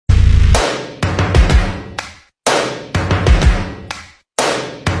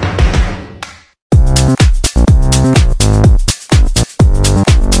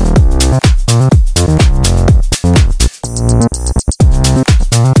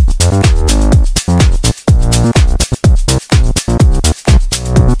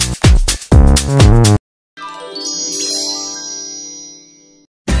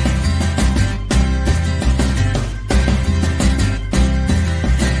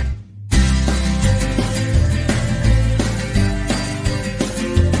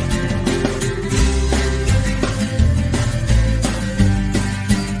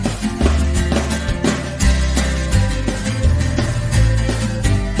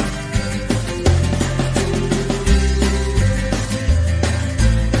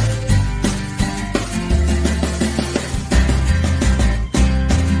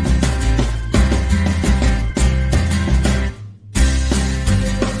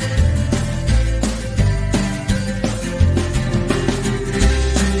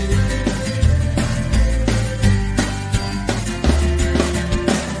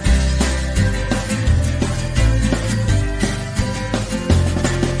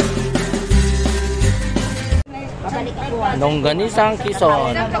Longganisang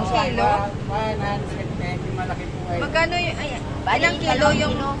Quezon. Ilang kilo? Magkano yung, ilang kilo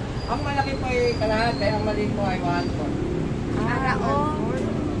yung... Ang malaki po ay kalahati, ang maliit po ay 1/4. Oo.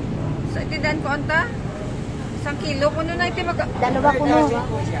 Sa tindahan ko anta? 1 kilo ko nun ay timaga. Dalawa ko mo.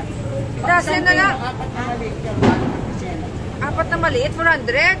 Dasin na lang. 4 na maliit yun, 1%. 4 na maliit,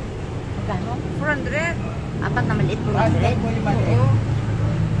 400. Magkano? 400. 4 na maliit, 100 400. po yung maliit. Oo.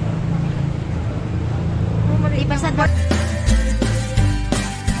 Di pa sa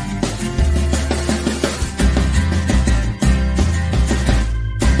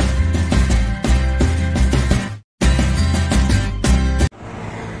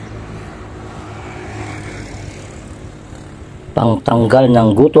Pangtanggal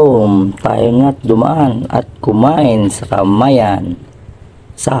ng gutom, tayo na't dumaan at kumain sa Kamayan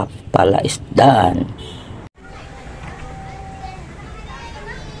sa Palaisdaan.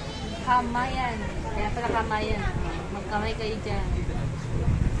 Kamayan. Kaya pala Kamayan. Magkamay kayo dyan.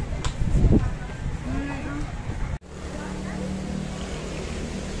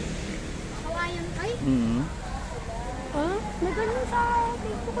 Kawayan kayo? May ganun sa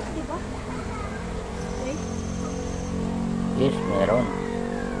Facebook, di ba? Okay. Yes, meron.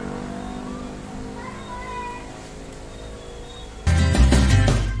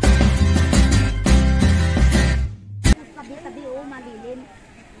 Tabi-tabi malilim.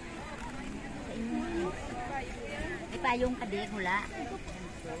 Sa inyo. Ipayong kadi, hula.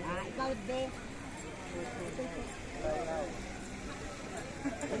 Ikaw, be.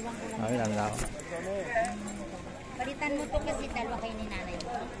 Ay, lang lang. Palitan mo to kasi dalawa kayo ni nanay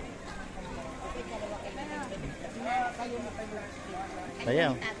mo. Kasi dalawa kayo ni nanay mo. Kayo na kayo.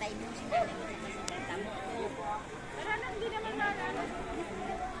 Ayaw. Tatay mo, si nanay mo. Tama. Pero hindi naman marano.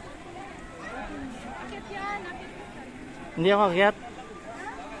 Akit yan, akit. Hindi ako akyat.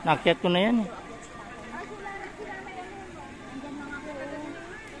 Nakyat ko na yan eh.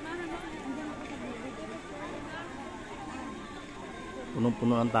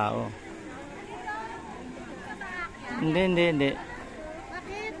 Punong-puno ng tao. Hindi.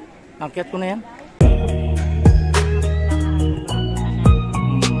 Bakit? Nakyat ko na yan.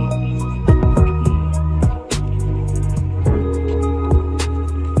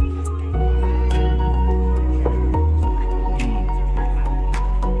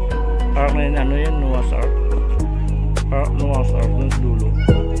 Ano yan? Noah's Ark. Noah's Ark dun sa dulo.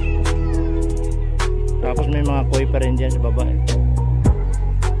 Tapos may mga koi pa rin dyan sa baba eh.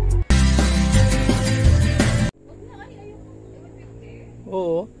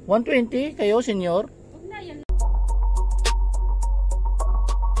 Oo. 120 kayo, senyor?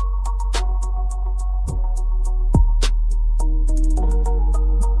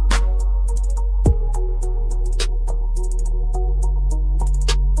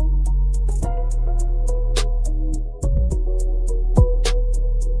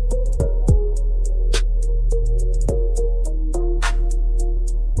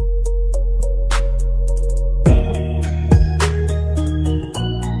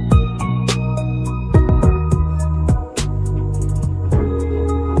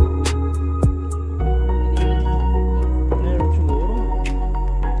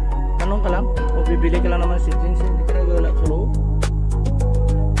 Bibili ka lang naman si Jings, hindi ka nagawala sa loob.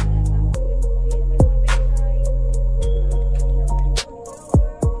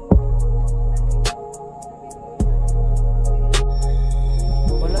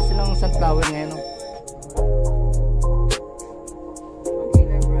 Wala silang sunflower ngayon.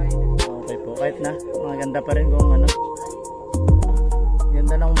 Okay po, kahit na, maganda pa rin kung ano.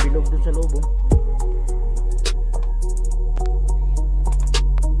 Ganda lang ang bilog dun sa loob.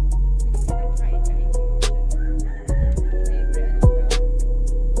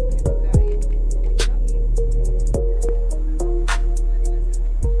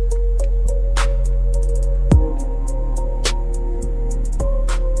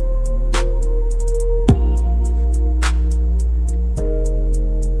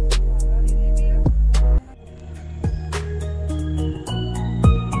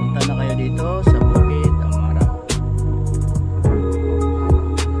 Dito sa Bukid Amara.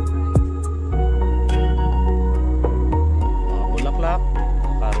 Mga bulaklak,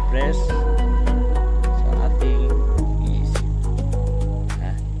 naka-refresh sa ating isip.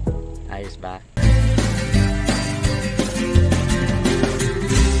 Ha? Ayos ba?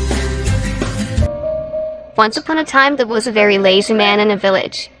 Once upon a time, there was a very lazy man in a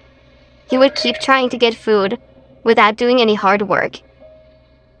village. He would keep trying to get food without doing any hard work.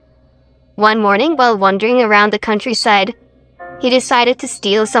 One morning, while wandering around the countryside, he decided to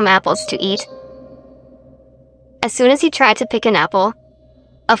steal some apples to eat. As soon as he tried to pick an apple,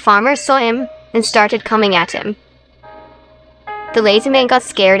 a farmer saw him and started coming at him. The lazy man got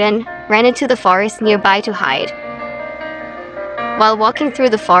scared and ran into the forest nearby to hide. While walking through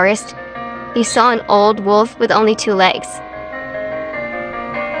the forest, he saw an old wolf with only 2 legs.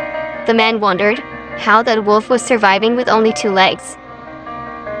 The man wondered how that wolf was surviving with only 2 legs.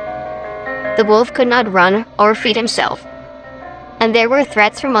 The wolf could not run or feed himself, and there were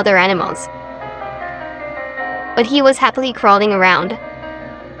threats from other animals. But he was happily crawling around.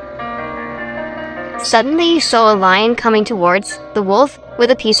 Suddenly he saw a lion coming towards the wolf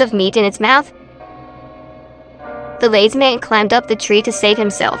with a piece of meat in its mouth. The lazy man climbed up the tree to save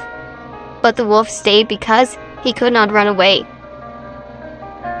himself, but the wolf stayed because he could not run away.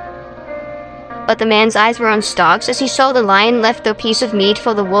 But the man's eyes were on stalks as he saw the lion left the piece of meat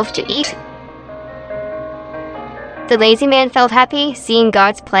for the wolf to eat. The lazy man felt happy seeing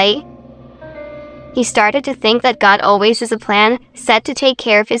God's play. He started to think that God always has a plan set to take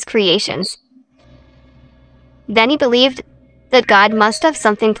care of his creations. Then he believed that God must have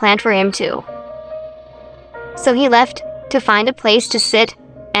something planned for him too. So he left to find a place to sit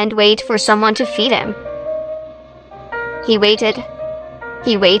and wait for someone to feed him. He waited.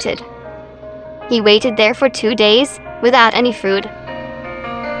 He waited. He waited there for 2 days without any food.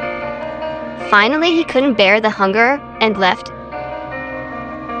 Finally, he couldn't bear the hunger and left.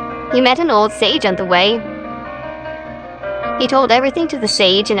 He met an old sage on the way. He told everything to the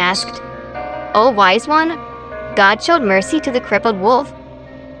sage and asked, "Oh, wise one, God showed mercy to the crippled wolf.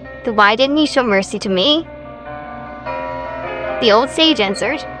 Then why didn't he show mercy to me?" The old sage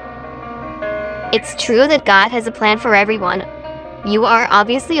answered, "It's true that God has a plan for everyone. You are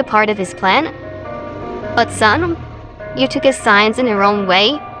obviously a part of his plan. But son, you took his signs in your own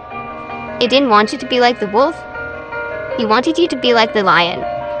way. He didn't want you to be like the wolf. He wanted you to be like the lion."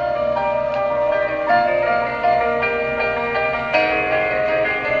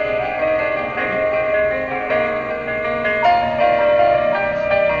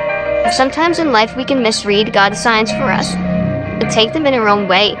 Sometimes in life we can misread God's signs for us and take them in our own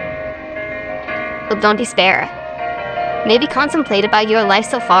way. But don't despair. Maybe contemplate about your life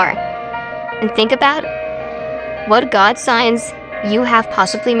so far and think about what God's signs you have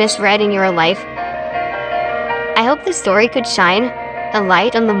possibly misread in your life. I hope this story could shine a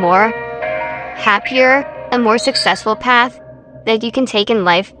light on the more happier and more successful path that you can take in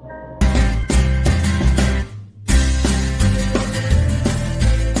life